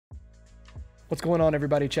What's going on,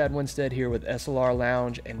 everybody? Chad Windstead here with SLR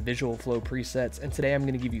Lounge and Visual Flow presets, and today I'm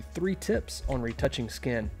going to give you 3 tips on retouching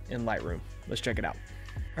skin in Lightroom. Let's check it out.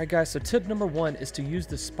 Alright guys, so tip number 1 is to use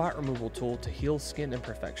the spot removal tool to heal skin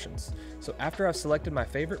imperfections. So after I've selected my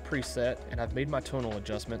favorite preset and I've made my tonal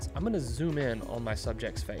adjustments, I'm going to zoom in on my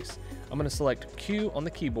subject's face. I'm going to select Q on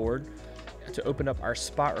the keyboard to open up our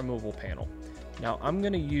spot removal panel. Now I'm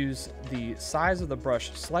going to use the size of the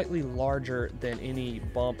brush slightly larger than any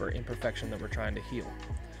bump or imperfection that we're trying to heal.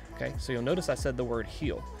 Okay, so you'll notice I said the word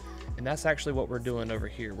heal, and that's actually what we're doing over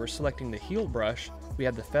here. We're selecting the heal brush. We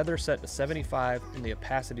have the feather set to 75 and the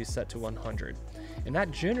opacity set to 100, and that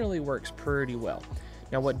generally works pretty well.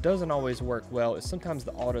 Now what doesn't always work well is sometimes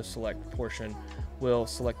the auto select portion will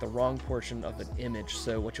select the wrong portion of an image,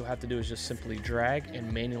 so what you'll have to do is just simply drag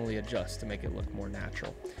and manually adjust to make it look more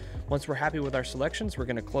natural. Once we're happy with our selections, we're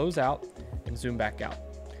going to close out and zoom back out.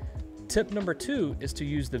 Tip number 2 is to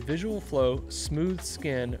use the Visual Flow Smooth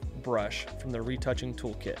Skin brush from the Retouching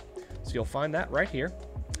toolkit. So you'll find that right here.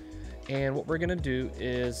 And what we're going to do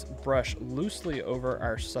is brush loosely over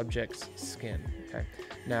our subject's skin. Okay.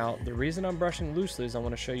 Now, the reason I'm brushing loosely is I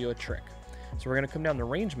want to show you a trick. So we're going to come down the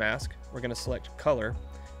range mask, we're going to select color,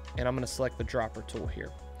 and I'm going to select the dropper tool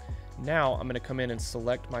here. Now I'm going to come in and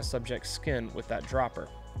select my subject's skin with that dropper.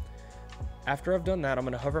 After I've done that, I'm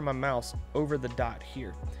going to hover my mouse over the dot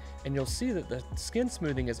here, and you'll see that the skin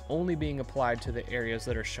smoothing is only being applied to the areas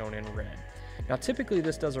that are shown in red. Now typically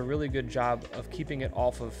this does a really good job of keeping it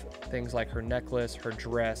off of things like her necklace, her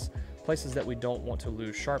dress, places that we don't want to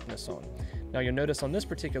lose sharpness on. Now you'll notice on this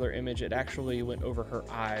particular image it actually went over her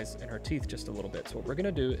eyes and her teeth just a little bit. So what we're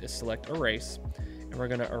going to do is select erase, and we're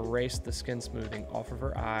going to erase the skin smoothing off of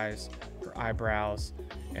her eyes, her eyebrows,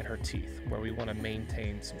 and her teeth, where we want to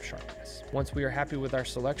maintain some sharpness. Once we are happy with our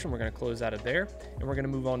selection, we're going to close out of there, and we're going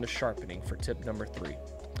to move on to sharpening for tip number 3.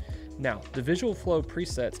 Now, the Visual Flow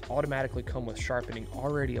presets automatically come with sharpening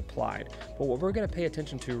already applied, but what we're going to pay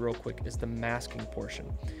attention to real quick is the masking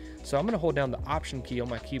portion. So I'm going to hold down the Option key on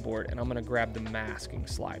my keyboard, and I'm going to grab the masking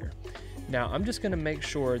slider. Now I'm just going to make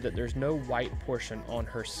sure that there's no white portion on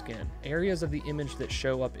her skin. Areas of the image that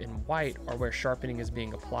show up in white are where sharpening is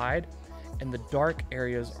being applied, and the dark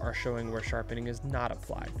areas are showing where sharpening is not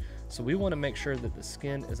applied. So we want to make sure that the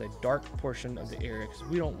skin is a dark portion of the area, because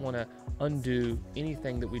we don't want to undo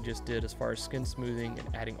anything that we just did as far as skin smoothing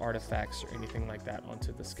and adding artifacts or anything like that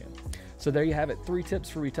onto the skin. So there you have it, 3 tips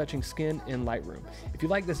for retouching skin in Lightroom. If you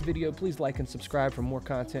like this video, please like and subscribe for more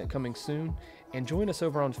content coming soon, and join us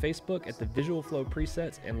over on Facebook at the Visual Flow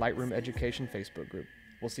Presets and Lightroom Education Facebook group.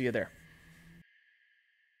 We'll see you there.